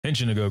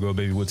Henshin a go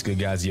baby, what's good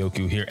guys?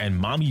 Yoku here, and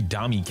Mommy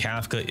Dami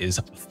Kafka is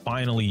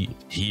finally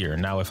here.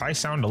 Now if I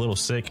sound a little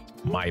sick,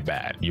 my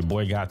bad. Your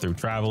boy got through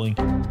traveling.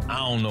 I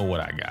don't know what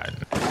I got.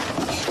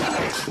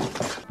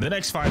 The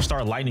next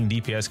 5-star lightning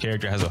DPS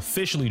character has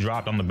officially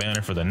dropped on the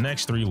banner for the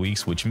next 3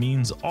 weeks, which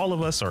means all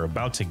of us are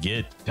about to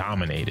get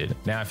dominated.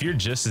 Now if you're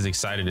just as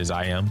excited as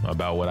I am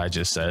about what I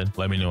just said,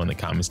 let me know in the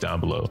comments down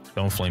below.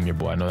 Don't flame your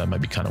boy, I know that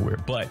might be kind of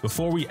weird, but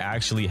before we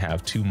actually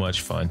have too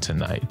much fun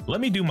tonight, let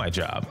me do my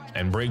job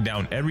and break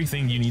down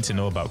everything you need to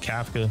know about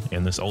Kafka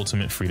in this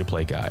ultimate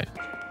free-to-play guide.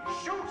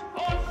 Shoot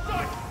on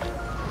sight!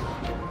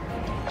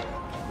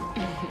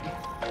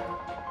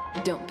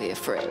 Don't be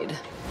afraid.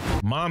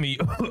 Mommy,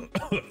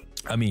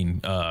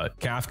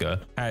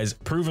 Kafka has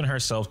proven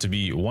herself to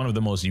be one of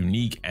the most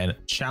unique and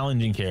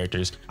challenging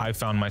characters I've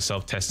found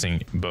myself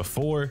testing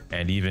before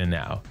and even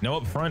now. Now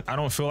up front, I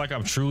don't feel like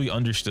I've truly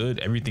understood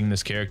everything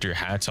this character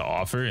had to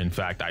offer. In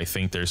fact, I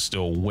think there's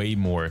still way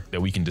more that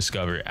we can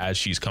discover as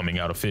she's coming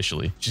out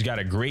officially. She's got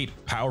a great,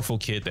 powerful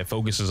kit that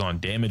focuses on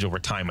damage over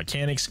time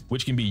mechanics,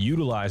 which can be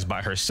utilized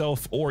by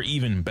herself or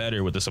even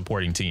better with the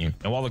supporting team.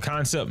 And while the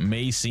concept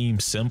may seem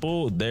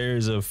simple,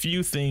 there's a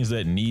few things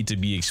that need to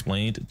be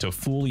explained to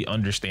fully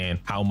understand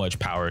how much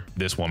power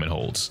this woman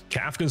holds.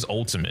 Kafka's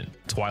ultimate,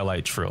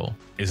 Twilight Trill,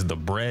 is the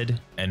bread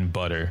and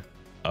butter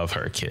of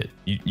her kit.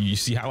 You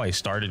see how I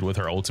started with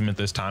her ultimate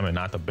this time and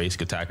not the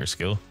basic attacker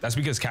skill? That's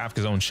because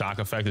Kafka's own shock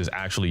effect is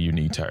actually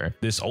unique to her.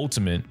 This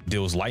ultimate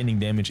deals lightning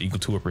damage equal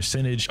to a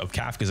percentage of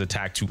Kafka's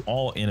attack to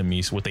all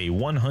enemies with a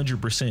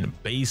 100%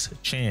 base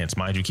chance.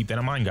 Mind you, keep that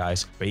in mind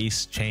guys,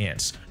 base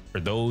chance for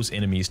those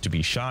enemies to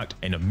be shocked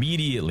and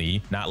immediately,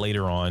 not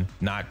later on,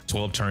 not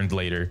 12 turns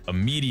later,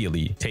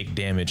 immediately take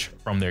damage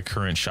from their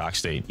current shock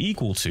state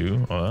equal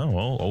to,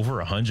 well,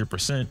 over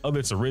 100% of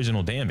its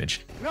original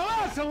damage. Now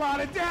that's a lot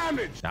of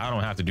damage! Now, I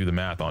don't have to do the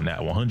math on that.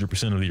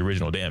 100% of the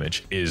original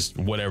damage is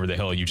whatever the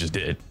hell you just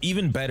did.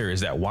 Even better is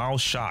that while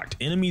shocked,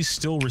 enemies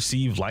still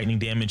receive lightning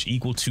damage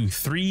equal to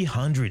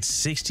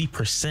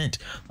 360%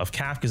 of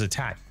Kafka's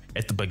attack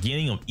at the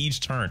beginning of each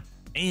turn,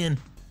 and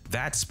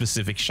that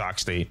specific shock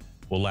state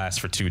will last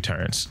for 2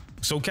 turns.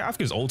 So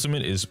Kafka's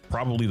ultimate is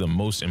probably the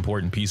most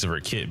important piece of her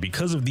kit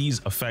because of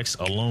these effects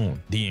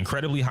alone. The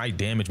incredibly high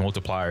damage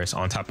multipliers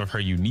on top of her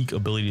unique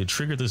ability to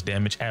trigger this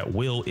damage at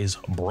will is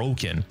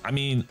broken. I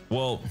mean,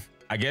 well,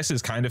 I guess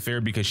it's kind of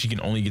fair because she can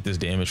only get this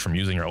damage from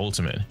using her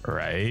ultimate,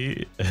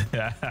 right?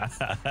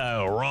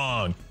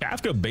 Wrong.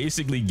 Kafka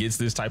basically gets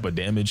this type of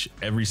damage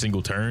every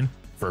single turn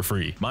for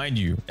free. Mind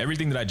you,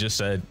 everything that I just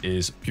said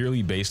is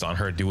purely based on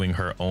her doing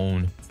her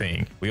own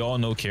thing. We all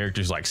know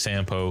characters like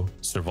Sampo,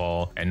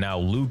 Serval, and now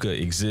Luka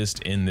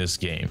exist in this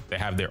game. They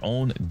have their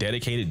own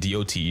dedicated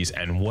DOTs,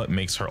 and what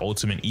makes her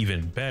ultimate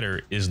even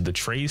better is the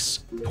trace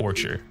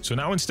torture. So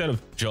now instead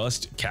of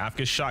just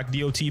Kafka's shock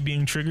DOT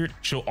being triggered,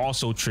 she'll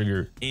also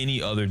trigger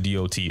any other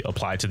DOT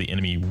applied to the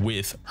enemy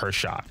with her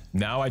shock.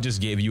 Now I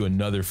just gave you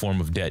another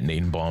form of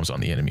detonating bombs on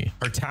the enemy.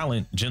 Her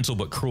talent, Gentle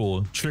But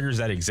Cruel, triggers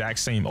that exact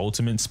same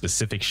ultimate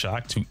specific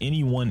shock to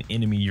any one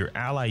enemy your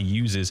ally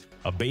uses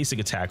a basic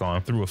attack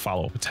on through a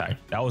follow-up attack.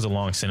 That was a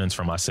long sentence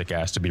for my sick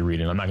ass to be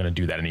reading. I'm not going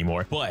to do that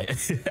anymore, but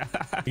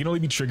it can only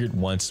be triggered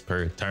once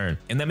per turn.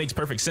 And that makes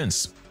perfect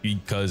sense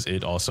because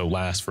it also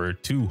lasts for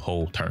 2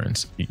 whole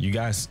turns. You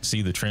guys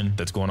see the trend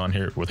that's going on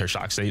here with her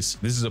shock states?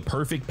 This is a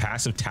perfect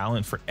passive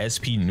talent for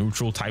SP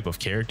neutral type of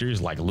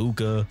characters like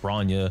Luka,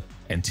 Bronya,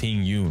 and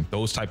Jing Yuan,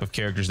 those type of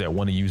characters that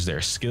want to use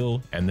their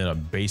skill and then a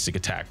basic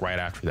attack right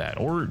after that.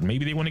 Or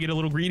maybe they want to get a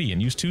little greedy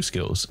and use 2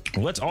 skills.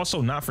 Let's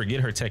also not forget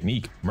her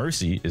technique.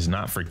 Mercy is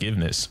not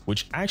forgiveness,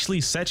 which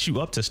actually sets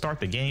you up to start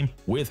the game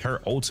with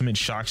her ultimate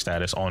shock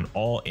status on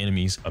all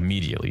enemies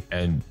immediately.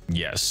 And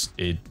yes,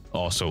 it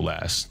also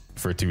lasts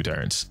for 2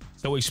 turns.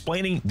 So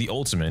explaining the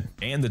ultimate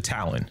and the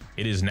talent,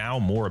 it is now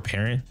more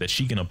apparent that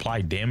she can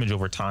apply damage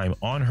over time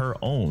on her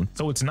own.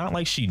 So it's not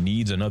like she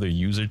needs another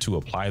user to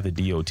apply the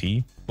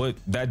DOT, but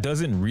that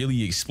doesn't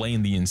really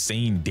explain the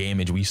insane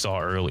damage we saw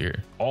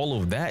earlier. All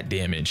of that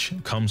damage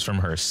comes from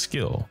her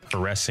skill,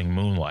 Caressing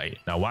Moonlight.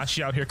 Now why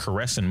she out here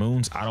caressing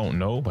moons, I don't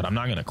know, but I'm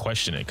not gonna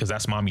question it because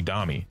that's Mommy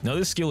Dami. Now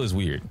this skill is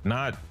weird,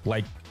 not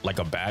like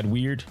a bad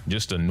weird,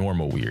 just a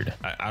normal weird.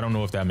 I don't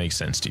know if that makes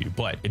sense to you,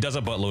 but it does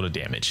a buttload of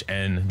damage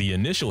and the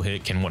initial hit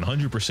can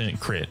 100%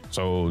 crit.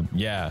 So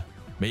yeah,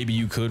 maybe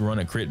you could run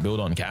a crit build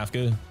on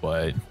Kafka,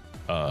 but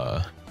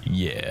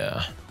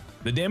yeah.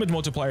 The damage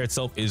multiplier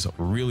itself is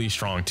really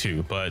strong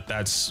too, but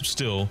that's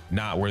still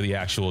not where the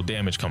actual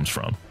damage comes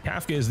from.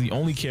 Kafka is the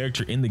only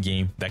character in the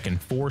game that can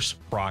force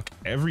proc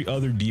every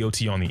other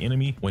DOT on the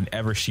enemy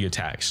whenever she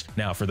attacks.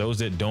 Now, for those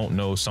that don't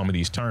know some of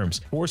these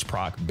terms, force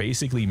proc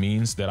basically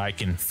means that I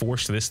can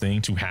force this thing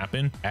to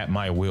happen at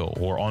my will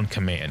or on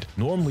command.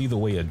 Normally, the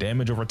way a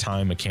damage over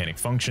time mechanic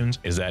functions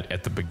is that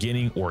at the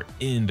beginning or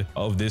end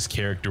of this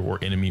character or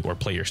enemy or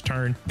player's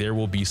turn, there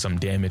will be some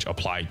damage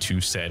applied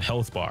to said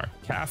health bar.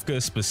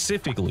 Kafka specifically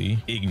specifically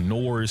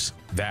ignores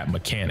that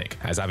mechanic,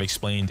 as I've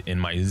explained in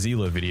my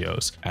Zila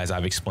videos, as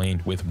I've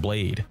explained with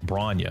Blade,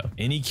 Bronya.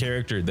 Any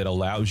character that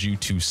allows you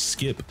to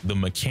skip the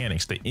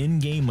mechanics, the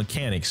in-game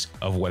mechanics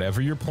of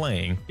whatever you're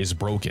playing, is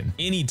broken.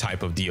 Any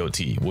type of DOT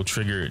will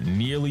trigger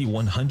nearly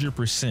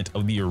 100%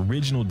 of the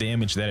original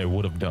damage that it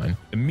would have done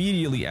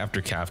immediately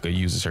after Kafka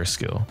uses her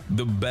skill.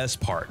 The best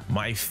part,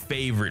 my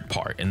favorite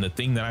part, and the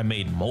thing that I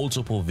made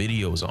multiple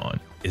videos on,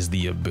 is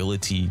the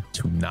ability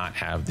to not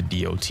have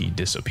the DOT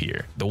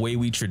disappear. The way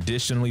we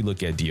traditionally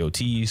look at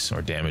DOTs,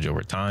 or damage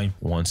over time,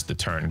 once the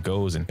turn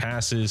goes and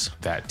passes,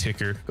 that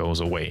ticker goes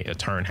away. A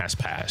turn has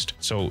passed.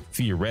 So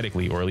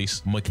theoretically, or at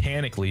least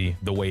mechanically,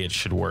 the way it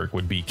should work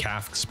would be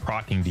Kafka's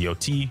proccing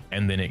DOT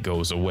and then it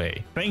goes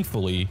away.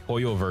 Thankfully,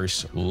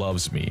 Hoyoverse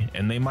loves me,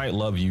 and they might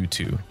love you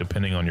too,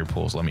 depending on your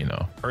pulls. Let me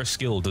know. Her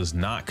skill does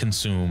not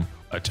consume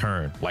a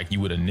turn like you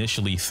would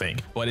initially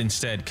think, but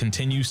instead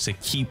continues to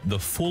keep the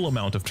full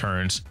amount of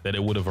turns that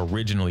it would have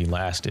originally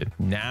lasted.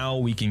 Now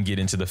we can get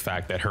into the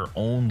fact that her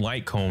own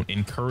light cone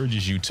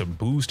encourages you to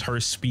boost her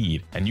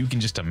speed, and you can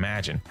just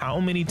imagine how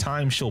many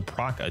times she'll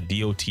proc a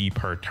DOT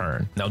per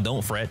turn. Now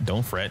don't fret,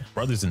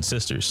 brothers and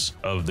sisters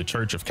of the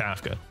Church of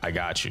Kafka, I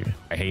got you.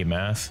 I hate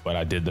math, but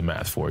I did the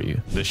math for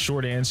you. The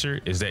short answer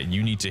is that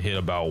you need to hit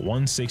about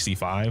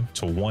 165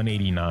 to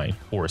 189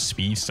 for a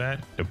speed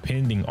stat,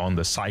 depending on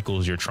the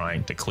cycles you're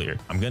trying to clear.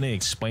 I'm going to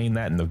explain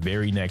that in the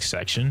very next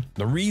section.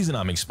 The reason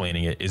I'm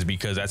explaining it is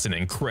because that's an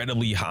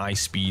incredibly high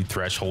speed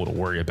threshold to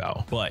worry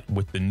about. But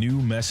with the new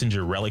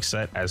messenger relic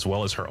set, as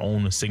well as her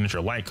own signature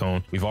light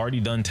cone, we've already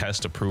done tests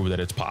to prove that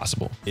it's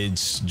possible.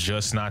 It's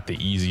just not the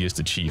easiest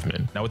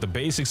achievement. Now, with the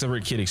basics of her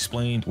kit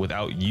explained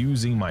without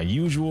using my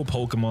usual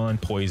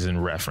Pokemon poison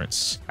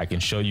reference, I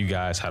can show you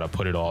guys how to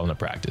put it all into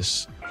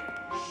practice.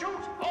 Shoot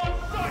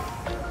on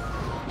sight!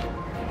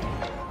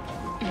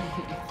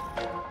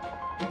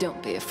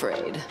 Don't be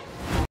afraid.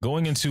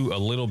 Going into a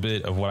little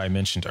bit of what I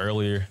mentioned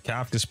earlier,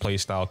 Kafka's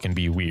playstyle can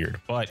be weird,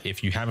 but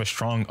if you have a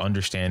strong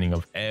understanding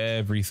of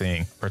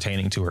everything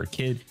pertaining to her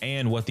kit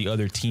and what the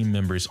other team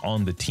members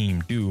on the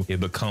team do, it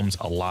becomes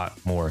a lot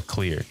more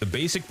clear. The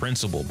basic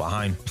principle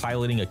behind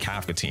piloting a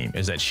Kafka team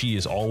is that she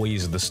is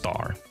always the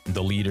star,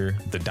 the leader,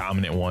 the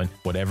dominant one,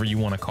 whatever you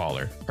want to call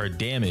her. Her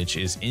damage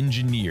is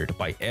engineered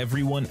by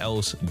everyone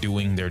else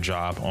doing their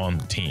job on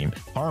the team.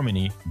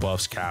 Harmony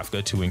buffs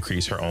Kafka to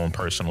increase her own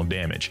personal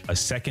damage. A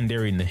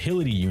secondary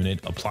Nihility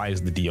unit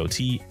applies the DOT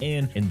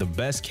and, in the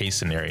best case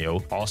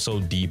scenario, also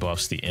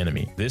debuffs the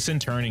enemy. This in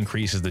turn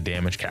increases the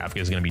damage Kafka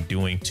is going to be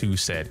doing to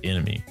said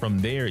enemy. From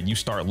there, you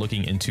start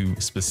looking into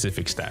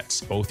specific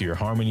stats. Both your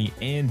Harmony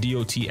and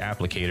DOT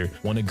applicator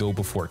want to go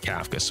before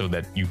Kafka so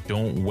that you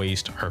don't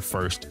waste her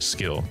first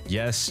skill.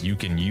 Yes, you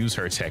can use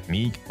her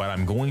technique, but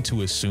I'm going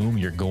to assume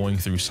you're going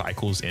through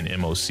cycles in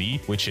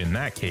MOC, which in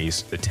that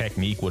case, the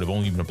technique would have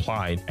only been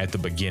applied at the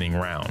beginning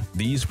round.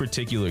 These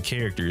particular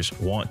characters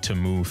want to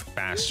move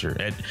faster,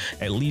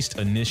 at least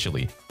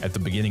initially at the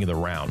beginning of the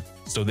round,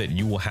 so that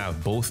you will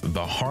have both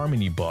the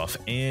Harmony buff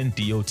and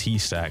DOT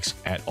stacks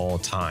at all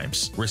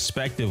times.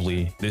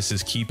 Respectively, this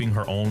is keeping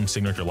her own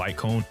signature light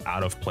cone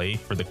out of play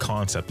for the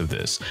concept of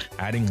this.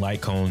 Adding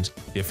light cones,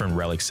 different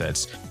relic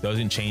sets,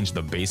 doesn't change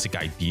the basic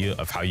idea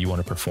of how you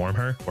want to perform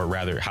her, or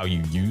rather how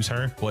you use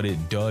her, but it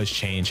does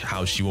change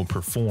how she will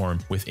perform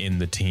within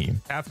the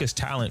team. Kafka's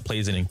talent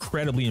plays an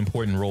incredibly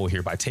important role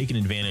here by taking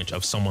advantage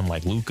of someone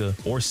like Luka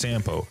or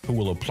Sampo, who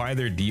will apply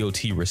their DOT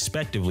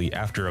respectively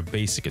after a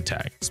basic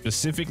attack.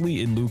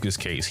 Specifically in Luka's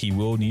case, he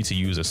will need to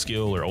use a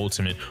skill or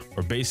ultimate,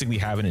 or basically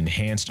have an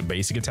enhanced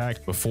basic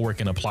attack before it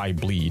can apply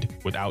bleed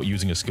without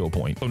using a skill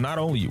point. So not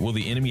only will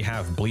the enemy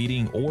have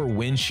bleeding or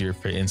wind shear,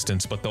 for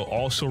instance, but they'll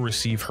also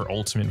receive her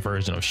ultimate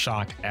version of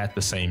shock at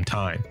the same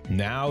time.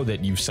 Now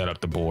that you've set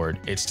up the board,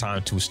 it's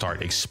time to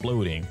start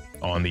exploding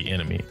on the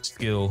enemy.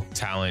 Skill,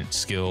 talent,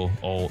 skill,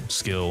 ult,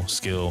 skill,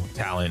 skill,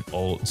 talent,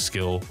 ult,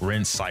 skill,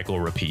 rinse, cycle,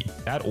 repeat.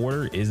 That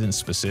order isn't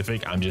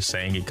specific, I'm just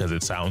saying it because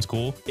it sounds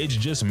cool. It's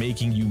just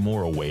making you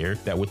more aware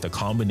that with the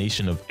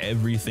combination of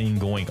everything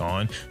going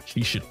on,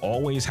 she should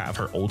always have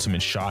her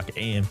ultimate shock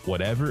and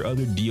whatever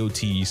other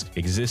DOTs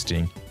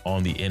existing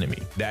on the enemy.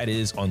 That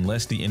is,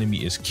 unless the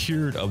enemy is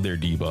cured of their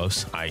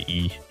debuffs,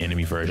 i.e.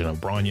 enemy version of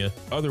Bronya.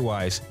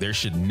 Otherwise, there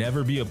should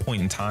never be a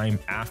point in time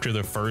after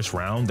the first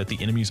round that the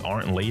enemies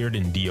aren't layered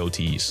in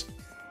DOTs.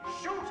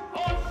 Shoot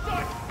on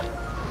sight!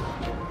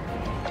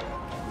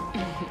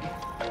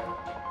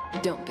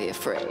 Don't be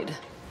afraid.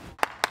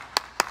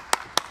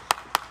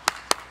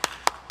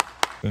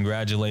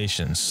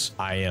 Congratulations.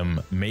 I am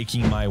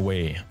making my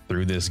way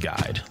through this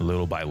guide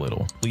little by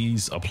little.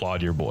 Please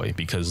applaud your boy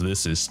because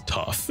this is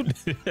tough.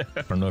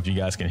 I don't know if you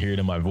guys can hear it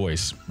in my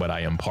voice, but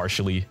I am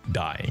partially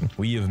dying.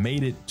 We have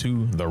made it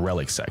to the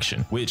relic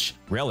section, which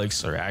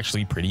relics are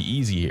actually pretty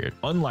easy here.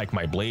 Unlike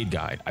my blade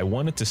guide, I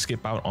wanted to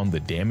skip out on the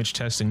damage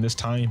testing this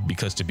time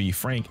because, to be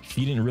frank,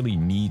 she didn't really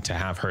need to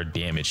have her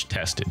damage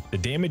tested. The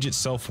damage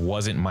itself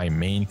wasn't my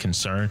main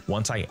concern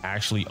once I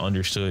actually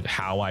understood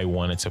how I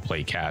wanted to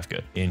play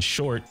Kafka. In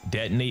short, short,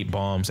 detonate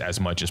bombs as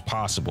much as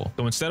possible.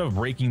 So instead of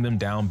breaking them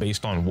down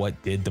based on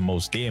what did the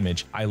most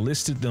damage, I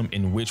listed them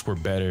in which were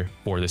better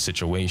for the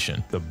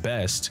situation. The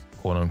best,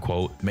 quote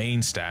unquote,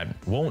 main stat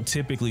won't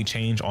typically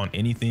change on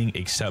anything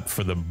except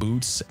for the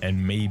boots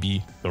and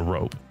maybe the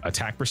rope.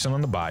 Attack percent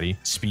on the body,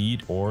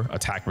 speed, or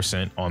attack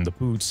percent on the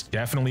boots.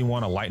 Definitely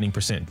want a lightning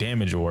percent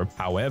damage orb.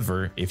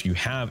 However, if you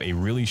have a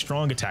really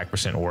strong attack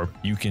percent orb,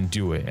 you can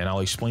do it, and I'll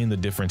explain the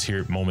difference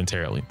here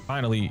momentarily.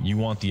 Finally, you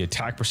want the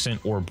attack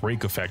percent or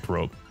break effect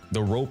rope.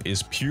 The rope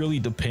is purely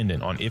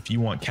dependent on if you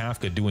want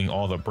Kafka doing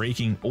all the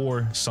breaking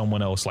or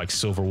someone else like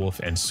Silverwolf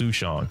and Fu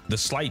Xuan. The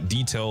slight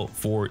detail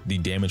for the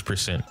damage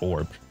percent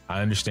orb.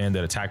 I understand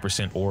that attack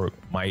percent orb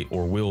might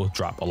or will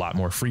drop a lot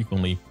more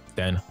frequently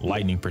than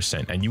lightning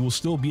percent, and you will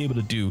still be able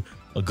to do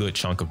a good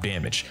chunk of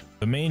damage.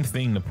 The main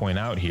thing to point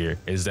out here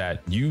is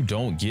that you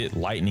don't get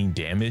lightning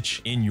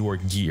damage in your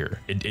gear.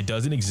 It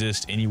doesn't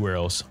exist anywhere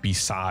else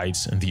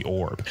besides the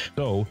orb.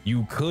 So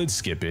you could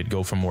skip it,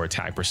 go for more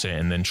attack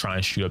percent, and then try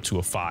and shoot up to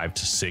a 5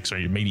 to 6 or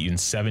maybe even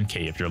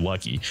 7k if you're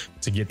lucky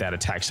to get that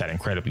attack stat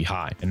incredibly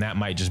high. And that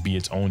might just be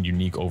its own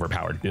unique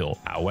overpowered build.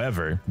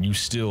 However, you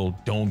still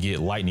don't get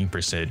lightning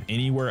percent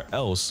anywhere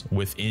else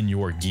within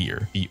your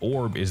gear. The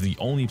orb is the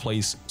only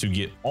place to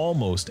get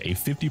almost a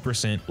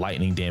 50%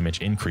 lightning damage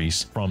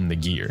increase from the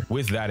gear.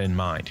 With that in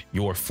mind,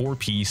 your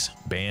 4-piece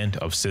Band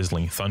of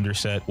Sizzling Thunder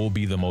set will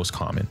be the most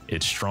common.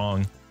 It's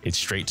strong, it's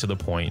straight to the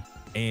point,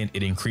 and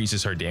it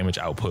increases her damage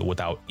output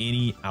without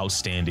any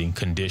outstanding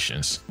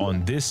conditions.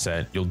 On this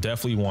set, you'll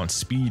definitely want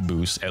speed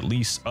boosts, at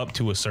least up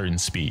to a certain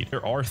speed.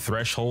 There are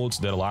thresholds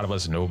that a lot of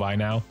us know by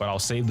now, but I'll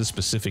save the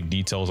specific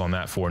details on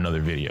that for another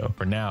video.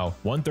 For now,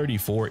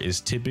 134 is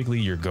typically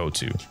your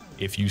go-to.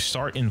 If you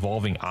start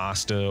involving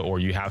Asta or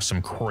you have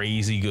some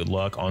crazy good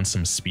luck on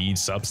some speed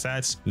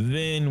substats,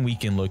 then we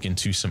can look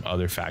into some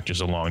other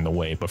factors along the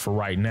way. But for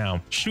right now,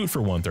 shoot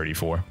for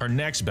 134. Our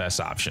next best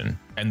option,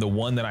 and the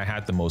one that I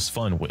had the most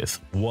fun with,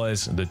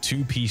 was the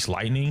 2-piece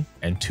lightning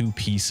and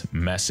 2-piece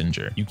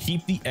messenger. You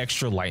keep the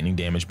extra lightning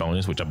damage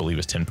bonus, which I believe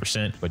is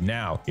 10%, but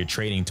now you're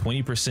trading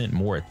 20%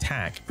 more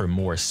attack for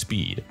more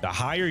speed. The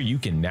higher you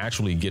can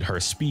naturally get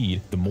her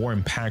speed, the more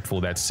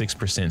impactful that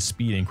 6%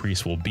 speed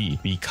increase will be.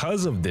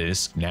 Because of this,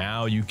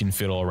 now you can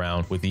fiddle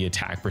around with the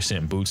attack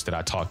percent boots that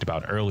I talked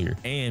about earlier,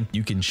 and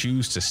you can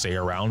choose to stay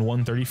around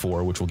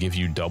 134, which will give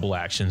you double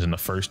actions in the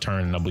first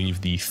turn and I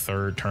believe the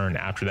third turn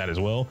after that as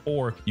well,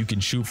 or you can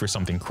shoot for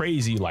something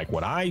crazy like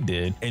what I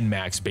did and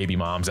max baby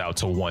moms out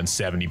to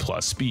 170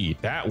 plus speed.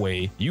 That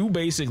way you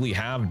basically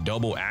have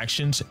double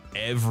actions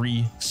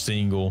every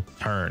single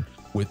turn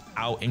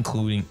without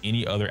including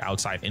any other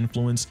outside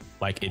influence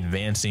like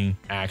advancing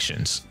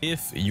actions.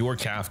 If your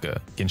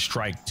Kafka can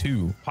strike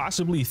 2,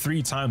 possibly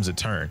 3 times a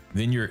turn,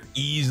 then you're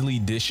easily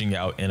dishing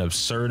out an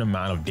absurd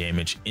amount of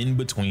damage in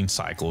between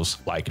cycles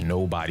like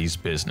nobody's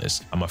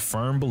business. I'm a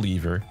firm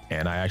believer,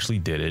 and I actually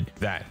did it,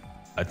 that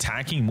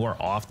attacking more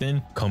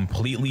often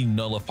completely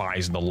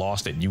nullifies the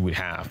loss that you would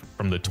have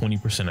from the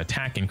 20%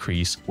 attack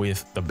increase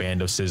with the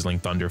Band of Sizzling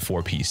Thunder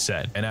 4-piece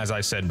set. And as I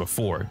said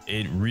before,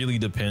 it really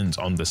depends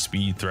on the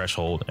speed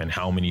threshold and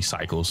how many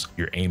cycles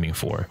you're aiming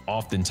for.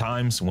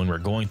 Oftentimes, when we're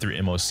going through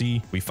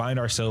MOC, we find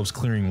ourselves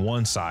clearing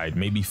one side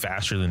maybe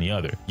faster than the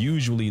other.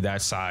 Usually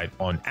that side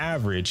on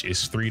average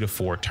is 3 to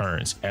 4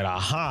 turns. At a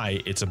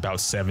high, it's about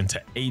 7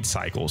 to 8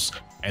 cycles,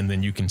 and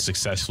then you can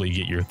successfully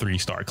get your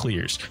 3-star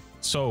clears.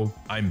 So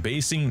I'm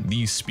basing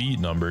these speed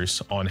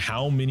numbers on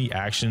how many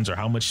actions or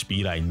how much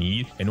speed I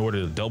need in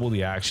order to double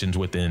the actions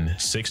within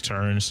 6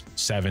 turns,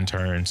 7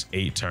 turns,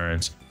 8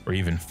 turns, or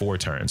even 4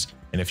 turns.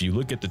 And if you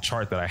look at the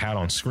chart that I had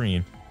on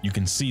screen, you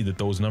can see that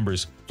those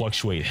numbers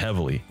fluctuate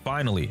heavily.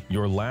 Finally,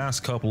 your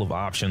last couple of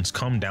options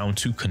come down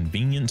to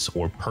convenience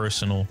or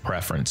personal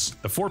preference.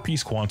 The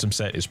 4-piece quantum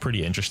set is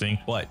pretty interesting,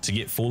 but to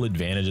get full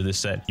advantage of this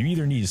set, you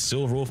either need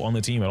Silverwolf on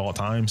the team at all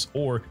times,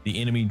 or the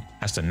enemy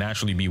has to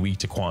naturally be weak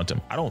to quantum.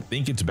 I don't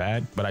think it's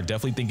bad, but I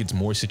definitely think it's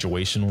more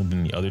situational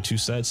than the other 2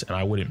 sets, and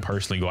I wouldn't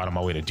personally go out of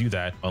my way to do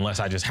that unless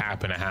I just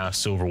happen to have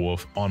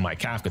Silverwolf on my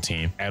Kafka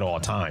team at all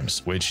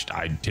times, which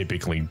I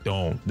typically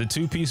don't. The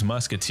 2-piece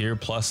musketeer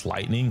plus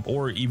lightning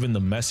or even the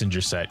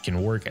messenger set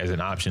can work as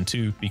an option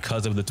too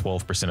because of the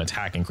 12%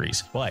 attack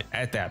increase. But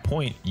at that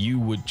point, you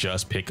would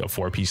just pick a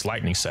 4-piece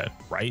lightning set,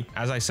 right?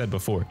 As I said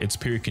before, it's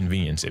pure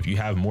convenience. If you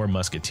have more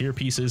musketeer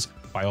pieces,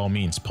 by all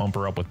means, pump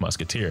her up with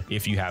musketeer.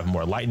 If you have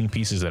more lightning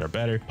pieces that are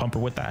better, pump her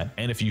with that.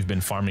 And if you've been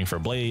farming for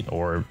blade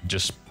or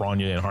just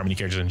Bronya and Harmony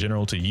characters in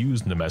general to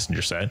use the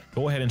messenger set,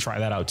 go ahead and try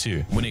that out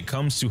too. When it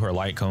comes to her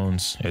light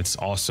cones, it's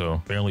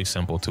also fairly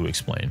simple to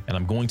explain. And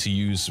I'm going to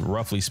use,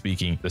 roughly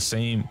speaking, the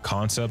same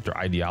concept or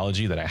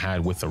ideology that I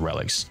had with the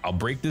relics. I'll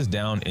break this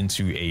down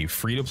into a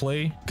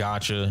free-to-play,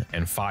 gacha,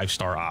 and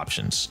 5-star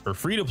options. For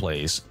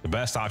free-to-plays, the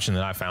best option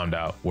that I found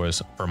out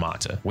was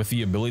Fermata. With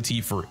the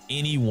ability for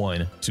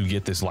anyone to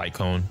get this light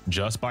cone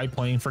just by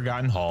playing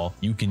Forgotten Hall,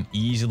 you can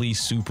easily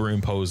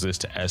superimpose this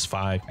to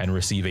S5 and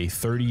receive a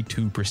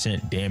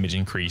 32% damage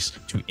increase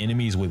to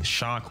enemies with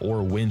shock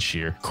or wind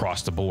shear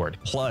across the board.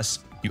 Plus,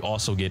 You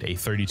also get a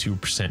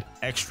 32%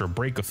 extra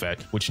break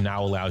effect, which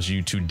now allows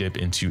you to dip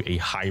into a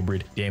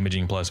hybrid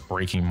damaging plus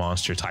breaking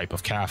monster type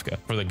of Kafka.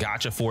 For the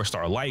gacha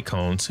 4-star light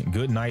cones,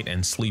 Good Night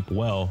and Sleep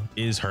Well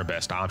is her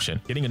best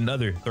option, getting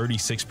another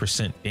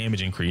 36%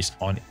 damage increase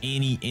on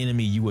any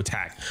enemy you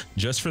attack.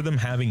 Just for them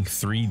having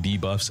 3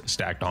 debuffs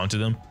stacked onto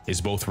them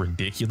is both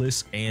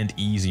ridiculous and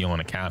easy on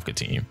a Kafka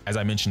team. As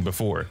I mentioned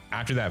before,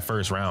 after that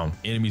first round,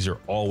 enemies are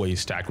always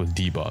stacked with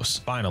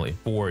debuffs. Finally,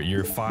 for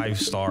your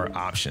 5-star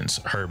options,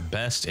 her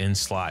best in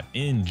slot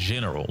in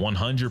general,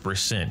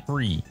 100%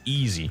 free,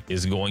 easy,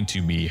 is going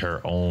to be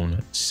her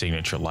own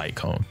signature light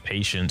cone.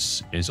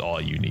 Patience is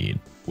all you need.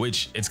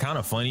 Which, it's kind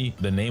of funny,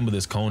 the name of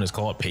this cone is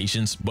called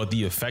Patience, but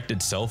the effect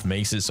itself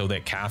makes it so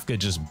that Kafka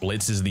just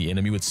blitzes the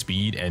enemy with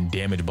speed and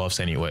damage buffs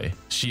anyway.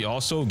 She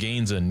also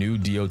gains a new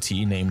DOT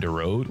named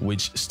Erode,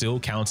 which still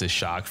counts as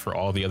shock for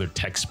all the other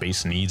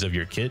text-based needs of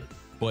your kit,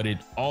 but it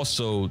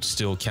also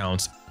still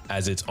counts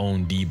as its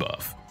own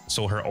debuff.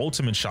 So her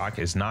ultimate shock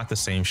is not the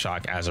same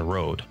shock as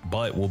Erode,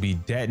 but will be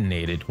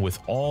detonated with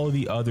all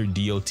the other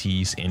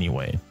DOTs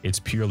anyway. It's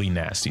purely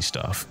nasty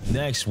stuff.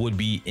 Next would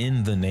be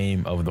In the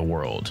Name of the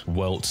World,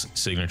 Welt's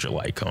signature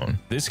light cone.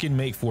 This can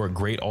make for a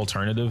great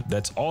alternative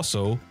that's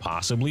also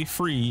possibly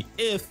free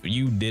if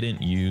you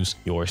didn't use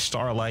your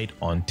Starlight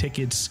on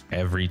tickets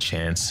every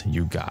chance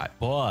you got.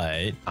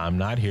 But I'm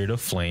not here to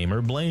flame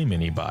or blame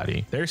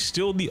anybody. There's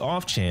still the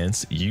off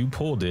chance you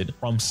pulled it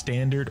from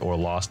standard or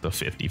lost the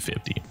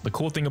 50-50. The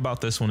cool thing about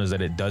this one is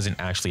that it doesn't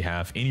actually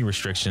have any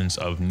restrictions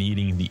of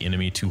needing the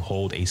enemy to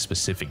hold a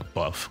specific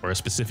buff or a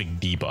specific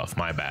debuff.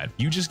 My bad.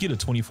 You just get a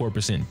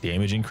 24%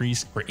 damage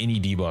increase for any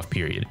debuff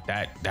period.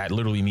 That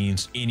literally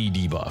means any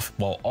debuff,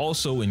 while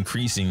also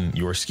increasing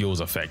your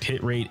skill's effect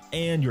hit rate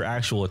and your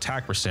actual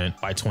attack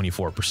percent by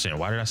 24%.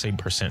 Why did I say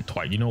percent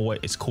twice? You know what?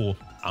 It's cool.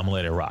 I'm gonna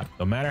let it rock.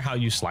 No matter how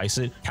you slice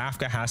it,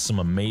 Kafka has some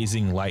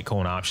amazing light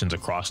cone options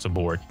across the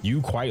board. You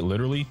quite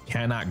literally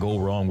cannot go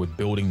wrong with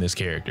building this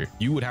character.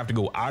 You would have to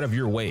go out of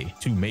your way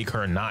to make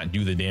her not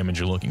do the damage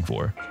you're looking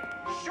for.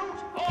 Shoot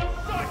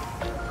on sight!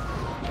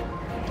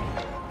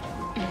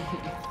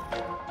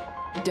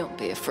 Don't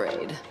be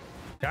afraid.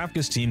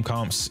 Kafka's team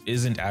comps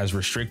isn't as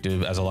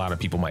restrictive as a lot of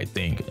people might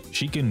think.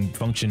 She can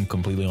function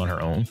completely on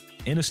her own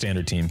in a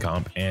standard team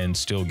comp and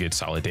still get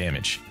solid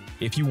damage.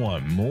 If you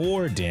want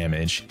more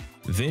damage,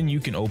 then you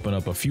can open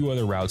up a few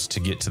other routes to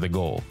get to the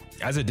goal.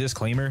 As a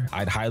disclaimer,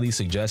 I'd highly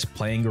suggest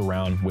playing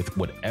around with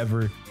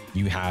whatever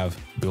you have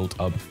built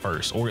up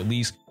first, or at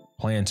least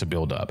plan to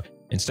build up,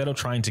 instead of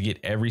trying to get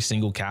every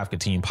single Kafka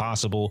team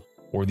possible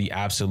or the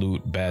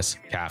absolute best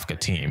Kafka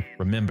team.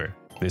 Remember,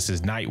 this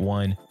is night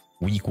 1,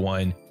 week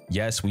 1.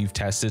 Yes, we've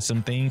tested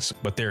some things,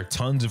 but there are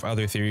tons of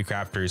other theory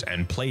crafters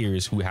and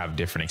players who have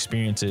different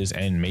experiences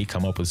and may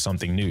come up with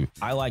something new.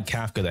 I like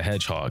Kafka the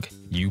Hedgehog.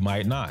 You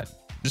might not.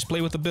 Just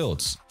play with the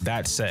builds.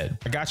 That said,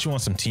 I got you on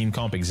some team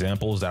comp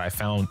examples that I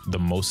found the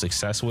most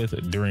success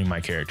with during my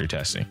character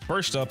testing.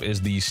 First up is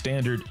the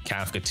standard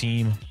Kafka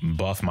team,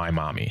 Buff My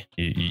Mommy.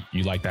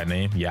 You like that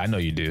name? Yeah, I know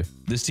you do.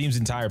 This team's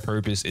entire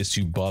purpose is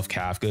to buff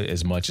Kafka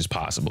as much as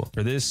possible.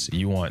 For this,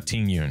 you want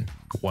Jing Yuan,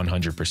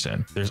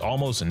 100%. There's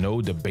almost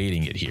no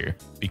debating it here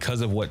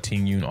because of what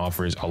Jing Yuan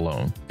offers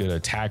alone. Good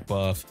attack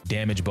buff,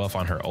 damage buff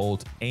on her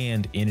ult,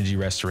 and energy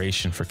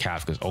restoration for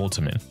Kafka's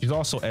ultimate. She's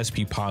also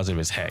SP positive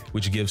as heck,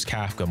 which gives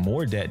Kafka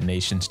more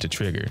detonations to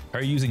trigger.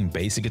 Her using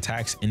basic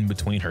attacks in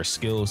between her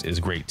skills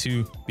is great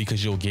too,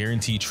 because you'll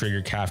guarantee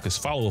trigger Kafka's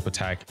follow-up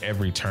attack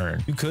every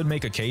turn. You could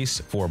make a case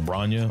for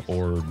Bronya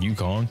or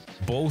Yukong.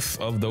 Both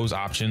of those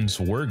options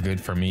were good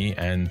for me,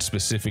 and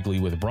specifically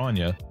with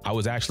Bronya, I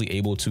was actually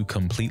able to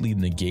completely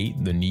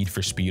negate the need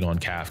for speed on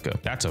Kafka.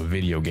 That's a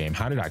video game.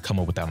 How did I come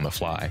up with that on the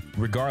fly?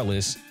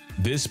 Regardless,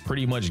 this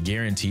pretty much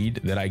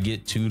guaranteed that I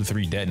get 2 to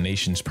 3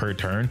 detonations per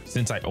turn,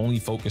 since I only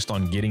focused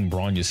on getting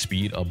Bronya's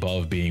speed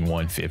above being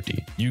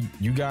 150.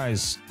 You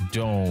guys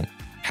don't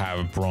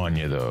have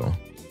Bronya though,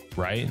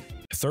 right?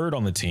 Third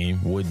on the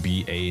team would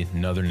be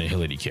another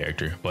Nihility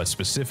character, but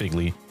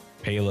specifically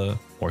Pela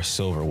or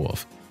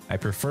Silverwolf. I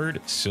preferred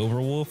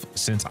Silverwolf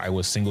since I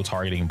was single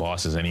targeting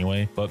bosses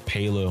anyway, but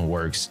Pela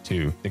works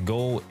too. The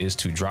goal is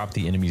to drop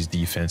the enemy's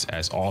defense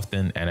as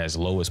often and as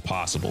low as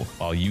possible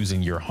while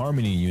using your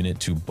Harmony unit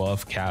to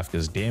buff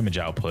Kafka's damage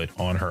output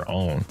on her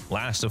own.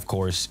 Last, of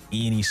course,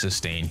 any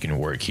sustain can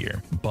work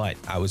here, but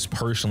I was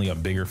personally a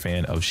bigger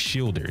fan of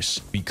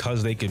Shielders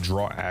because they could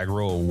draw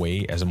aggro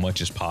away as much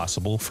as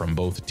possible from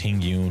both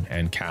Jing Yuan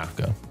and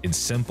Kafka. It's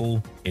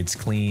simple, it's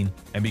clean,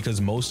 and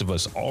because most of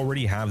us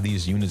already have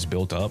these units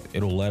built up,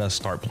 it'll let us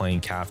start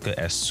playing Kafka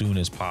as soon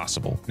as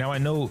possible. Now, I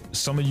know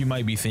some of you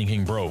might be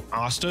thinking, bro,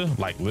 Asta,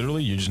 like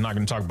literally, you're just not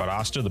going to talk about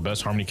Asta, the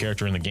best Harmony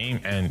character in the game,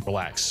 and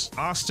relax.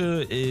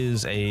 Asta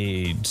is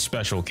a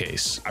special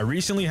case. I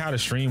recently had a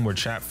stream where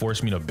chat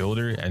forced me to build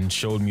her and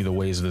showed me the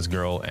ways of this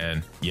girl,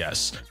 and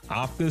yes,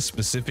 Asta's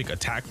specific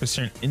attack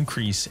percent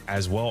increase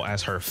as well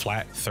as her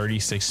flat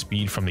 36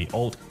 speed from the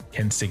ult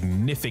can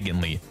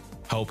significantly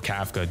help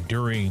Kafka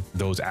during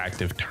those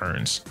active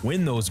turns.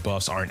 When those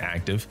buffs aren't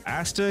active,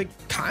 Asta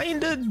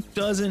kinda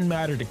doesn't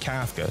matter to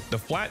Kafka. The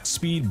flat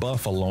speed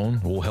buff alone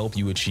will help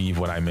you achieve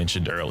what I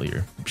mentioned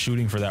earlier,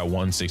 shooting for that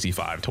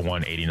 165 to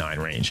 189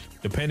 range,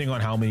 depending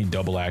on how many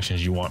double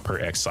actions you want per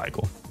X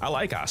cycle. I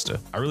like Asta,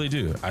 I really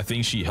do. I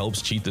think she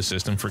helps cheat the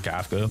system for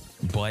Kafka,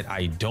 but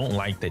I don't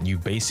like that you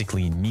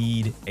basically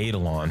need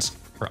Eidolons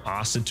for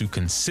Asta to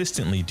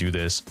consistently do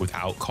this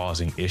without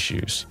causing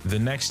issues. The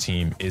next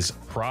team is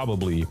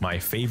probably my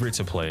favorite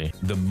to play,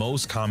 the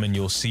most common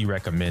you'll see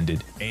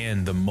recommended,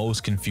 and the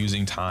most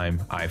confusing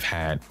time I've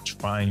had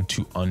trying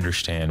to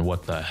understand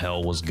what the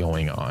hell was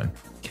going on.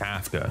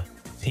 Kafka,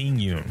 Jing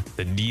Yuan,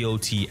 the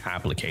DOT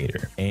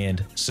applicator,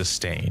 and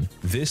sustain.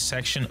 This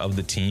section of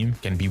the team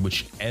can be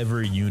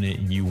whichever unit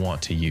you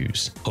want to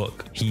use.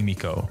 Hook,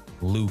 Himiko,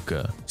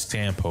 Luka,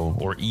 Sampo,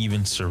 or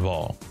even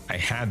Serval. I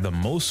had the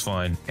most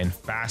fun and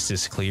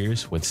fastest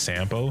clears with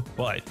Sampo,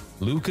 but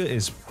Luka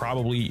is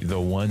probably the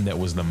one that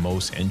was the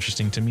most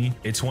interesting to me.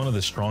 It's one of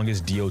the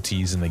strongest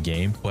DOTs in the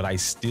game, but I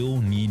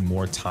still need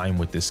more time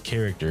with this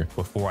character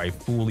before I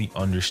fully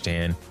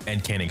understand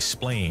and can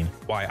explain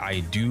why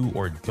I do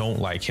or don't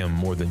like him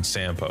more than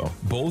Sampo.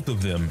 Both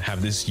of them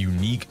have this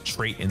unique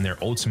trait in their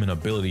ultimate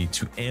ability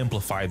to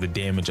amplify the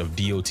damage of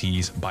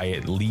DOTs by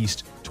at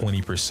least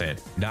 20%.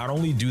 Not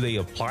only do they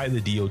apply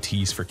the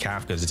DOTs for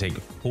Kafka to take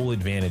full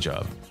advantage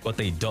of, but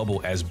they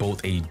double as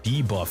both a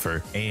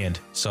debuffer and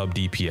sub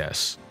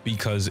DPS,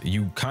 because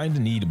you kind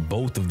of need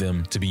both of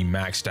them to be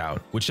maxed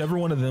out. Whichever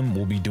one of them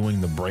will be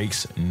doing the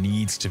breaks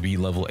needs to be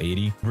level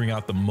 80, bring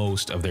out the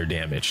most of their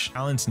damage.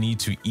 Talents need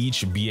to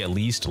each be at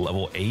least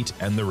level 8,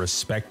 and the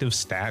respective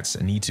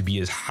stats need to be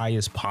as high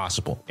as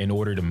possible in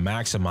order to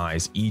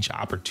maximize each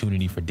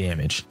opportunity for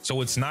damage.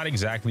 So it's not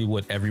exactly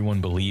what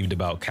everyone believed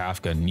about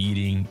Kafka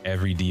needing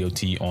every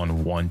DOT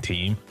on one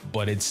team,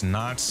 but it's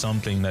not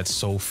something that's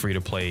so free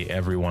to play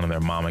everyone and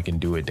their mama can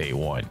do it day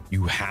one.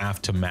 You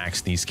have to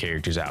max these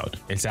characters out.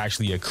 It's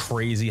actually a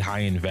crazy high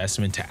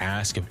investment to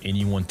ask of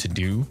anyone to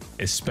do,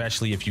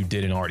 especially if you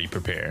didn't already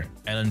prepare.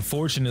 And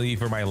unfortunately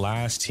for my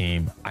last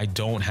team, I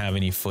don't have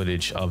any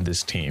footage of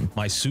this team.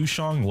 My Fu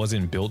Xuan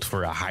wasn't built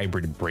for a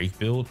hybrid break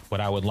build, but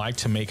I would like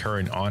to make her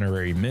an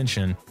honorary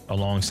mention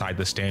alongside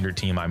the standard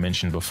team I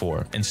mentioned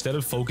before. Instead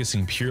of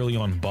focusing purely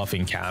on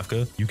buffing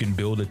Kafka, you can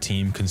build a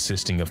team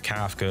consisting of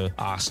Kafka,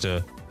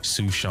 Asta,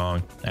 Fu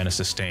Xuan, and a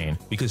sustain.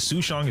 Because Fu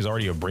Xuan is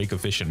already a break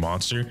efficient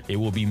monster, it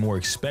will be more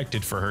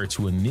expected for her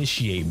to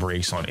initiate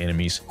breaks on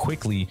enemies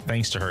quickly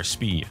thanks to her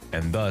speed,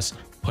 and thus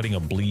putting a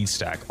bleed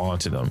stack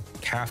onto them.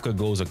 Kafka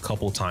goes a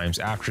couple times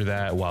after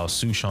that, while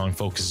Fu Xuan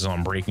focuses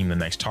on breaking the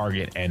next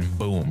target, and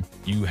boom,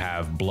 you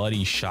have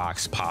bloody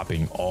shocks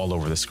popping all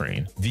over the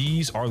screen.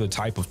 These are the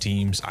type of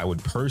teams I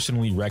would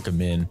personally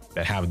recommend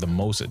that have the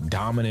most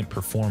dominant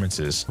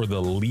performances for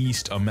the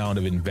least amount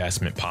of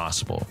investment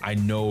possible. I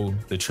know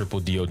the triple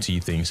DOT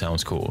thing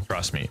sounds cool,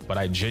 trust me, but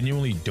I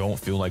genuinely don't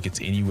feel like it's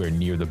anywhere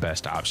near the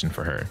best option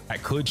for her.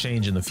 That could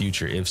change in the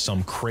future if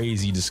some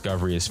crazy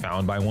discovery is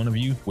found by one of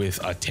you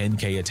with a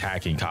 10k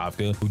attacking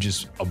Kafka who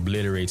just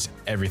obliterates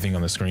everything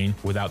on the screen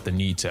without the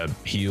need to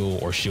heal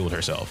or shield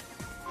herself.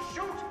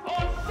 Shoot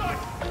on sight!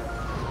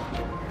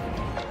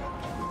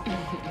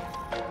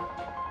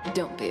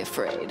 Don't be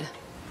afraid.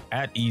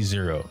 At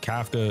E0,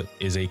 Kafka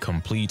is a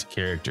complete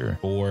character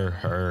for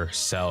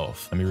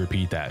herself. Let me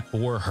repeat that,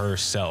 for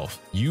herself.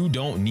 You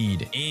don't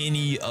need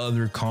any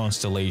other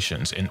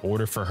constellations in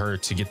order for her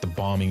to get the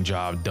bombing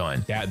job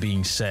done. That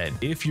being said,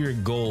 if your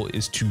goal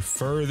is to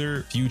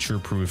further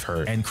future-proof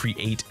her and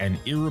create an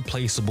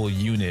irreplaceable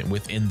unit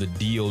within the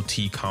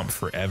DOT comp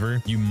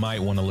forever, you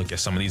might want to look at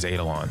some of these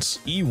Eidolons.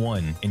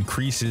 E1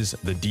 increases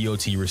the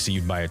DOT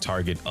received by a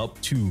target up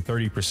to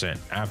 30%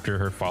 after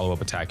her follow-up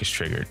attack is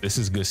triggered. This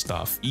is good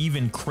stuff.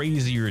 Even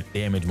crazier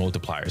damage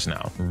multipliers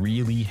now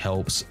really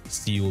helps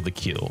seal the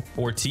kill.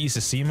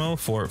 Fortissimo,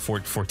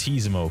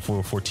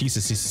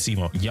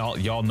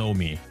 y'all know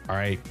me. All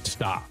right,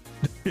 stop.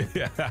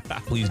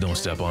 Please don't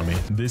step on me.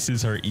 This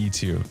is her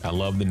E2. I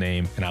love the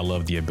name and I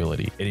love the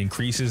ability. It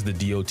increases the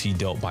DOT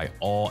dealt by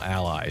all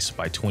allies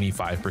by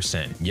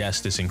 25%.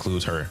 Yes, this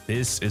includes her.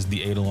 This is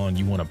the Eidolon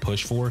you want to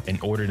push for in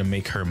order to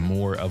make her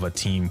more of a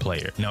team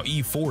player. Now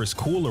E4 is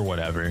cool or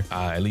whatever,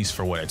 at least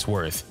for what it's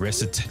worth.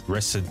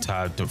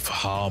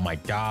 Oh my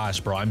gosh,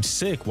 bro, I'm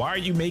sick. Why are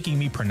you making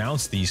me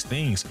pronounce these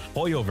things?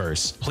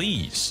 Hoyoverse,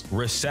 please.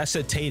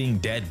 Resuscitating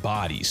dead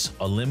bodies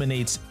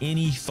eliminates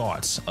any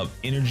thoughts of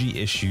energy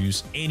issues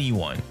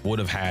anyone would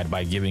have had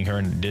by giving her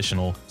an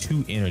additional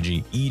 2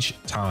 energy each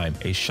time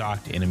a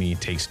shocked enemy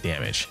takes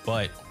damage,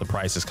 but the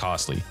price is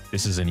costly.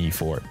 This is an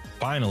E4.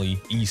 Finally,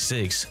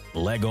 E6,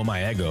 Lego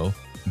my ego.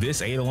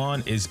 This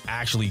Eidolon is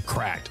actually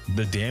cracked.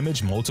 The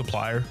damage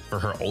multiplier for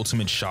her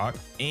ultimate shock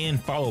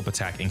and follow-up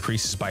attack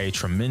increases by a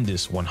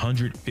tremendous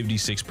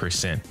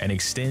 156% and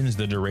extends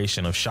the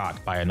duration of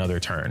shock by another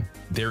turn.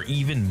 They're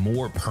even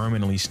more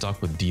permanently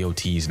stuck with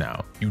DOTs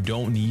now. You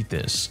don't need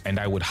this, and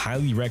I would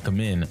highly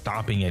recommend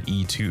stopping at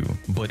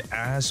E2. But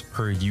as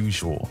per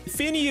usual, if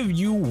any of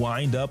you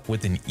wind up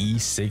with an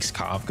E6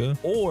 Kafka,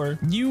 or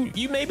you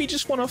maybe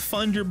just want to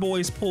fund your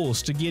boy's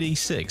pulls to get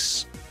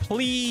E6,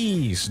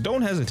 please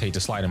don't hesitate to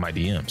slide in my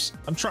DMs.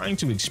 I'm trying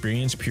to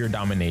experience pure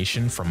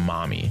domination from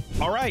mommy.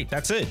 All right,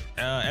 that's it.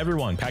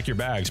 Everyone, pack your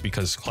bags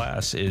because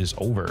class is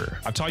over.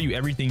 I've taught you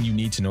everything you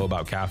need to know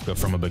about Kafka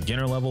from a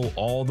beginner level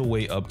all the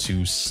way up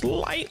to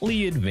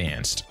slightly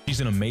advanced.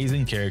 She's an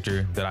amazing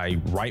character that I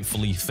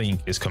rightfully think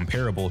is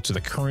comparable to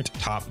the current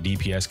top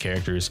DPS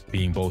characters,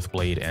 being both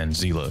Blade and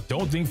Zila.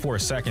 Don't think for a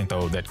second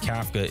though that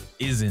Kafka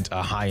isn't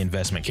a high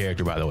investment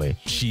character, by the way.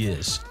 She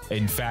is.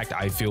 In fact,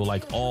 I feel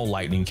like all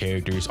Lightning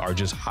characters are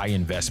just high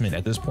investment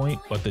at this point,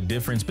 but the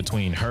difference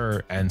between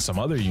her and some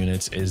other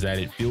units is that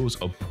it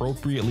feels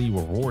appropriately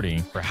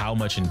rewarding for how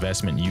much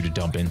investment you to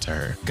dump into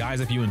her. Guys,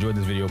 if you enjoyed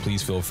this video,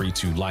 please feel free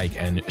to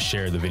like and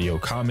share the video,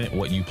 comment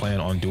what you plan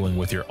on doing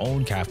with your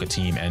own Kafka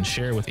team, and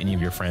share with any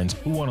of your friends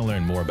who want to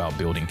learn more about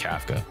building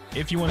Kafka.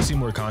 If you want to see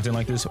more content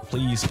like this,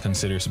 please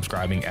consider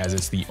subscribing, as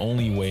it's the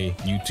only way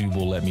YouTube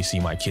will let me see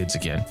my kids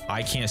again.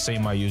 I can't say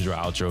my usual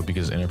outro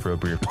because it's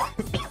inappropriate.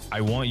 I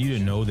want you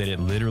to know that it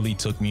literally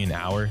took me an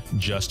hour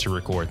just to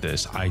record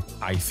this. I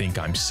think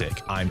I'm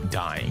sick. I'm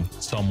dying.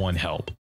 Someone help.